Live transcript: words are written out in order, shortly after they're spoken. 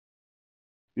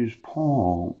is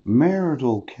Paul.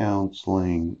 Marital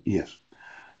counseling, yes,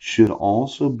 should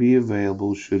also be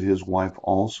available should his wife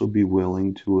also be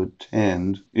willing to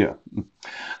attend, yeah,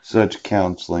 such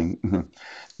counseling.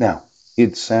 Now,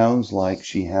 it sounds like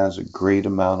she has a great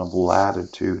amount of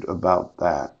latitude about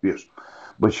that, yes,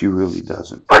 but she really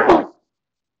doesn't.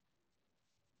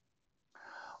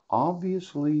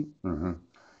 Obviously,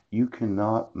 you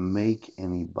cannot make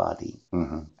anybody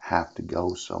have to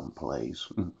go someplace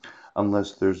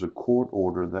unless there's a court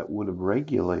order that would have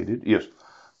regulated, yes,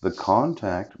 the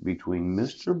contact between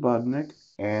Mr. Budnick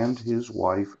and his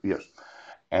wife, yes,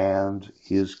 and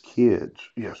his kids,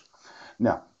 yes.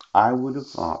 Now, I would have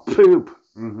thought, poop,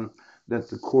 that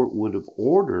the court would have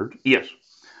ordered, yes,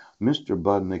 Mr.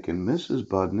 Budnick and Mrs.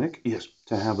 Budnick, yes,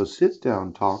 to have a sit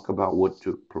down talk about what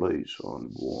took place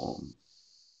on Guam.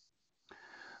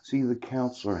 See, the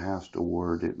counselor has to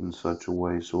word it in such a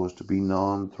way so as to be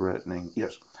non threatening.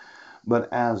 Yes.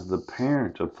 But as the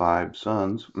parent of five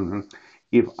sons,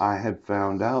 if I had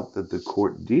found out that the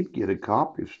court did get a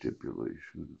copy of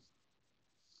stipulation,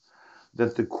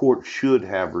 that the court should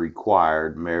have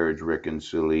required marriage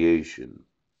reconciliation,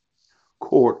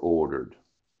 court ordered.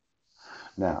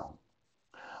 Now,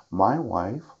 my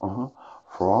wife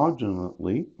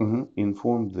fraudulently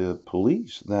informed the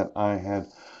police that I had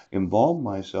involved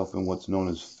myself in what's known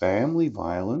as family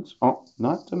violence,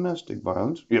 not domestic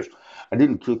violence. Yes, I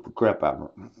didn't kick the crap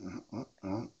out of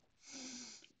her.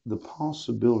 The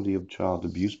possibility of child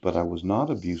abuse, but I was not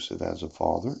abusive as a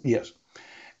father. Yes.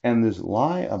 And this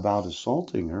lie about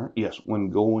assaulting her, yes, when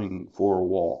going for a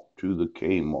walk to the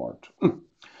Kmart.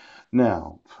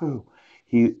 Now,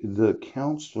 the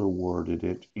counselor worded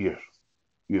it, yes,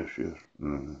 yes, yes.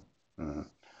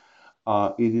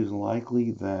 It is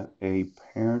likely that a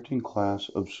parenting class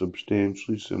of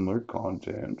substantially similar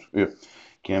content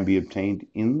can be obtained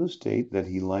in the state that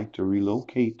he'd like to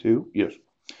relocate to. Yes.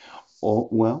 Oh,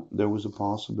 well, there was a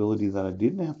possibility that I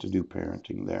didn't have to do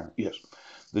parenting there. Yes.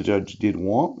 The judge did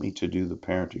want me to do the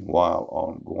parenting while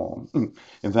on Guam.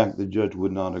 In fact, the judge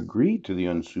would not agree to the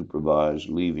unsupervised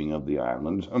leaving of the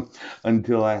island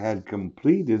until I had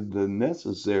completed the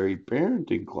necessary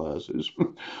parenting classes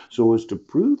so as to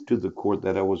prove to the court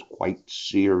that I was quite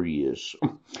serious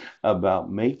about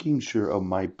making sure of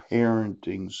my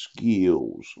parenting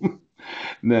skills.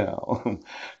 Now,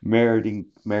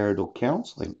 marital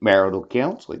counseling,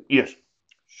 yes,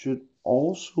 should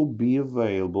also be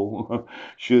available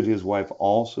should his wife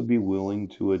also be willing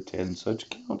to attend such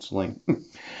counseling.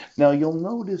 Now, you'll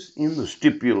notice in the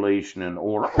stipulation and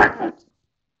order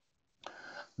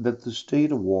that the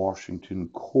state of Washington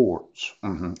courts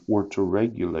were to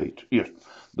regulate, yes,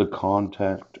 the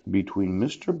contact between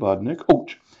Mr. Budnick,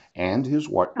 and his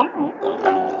wife.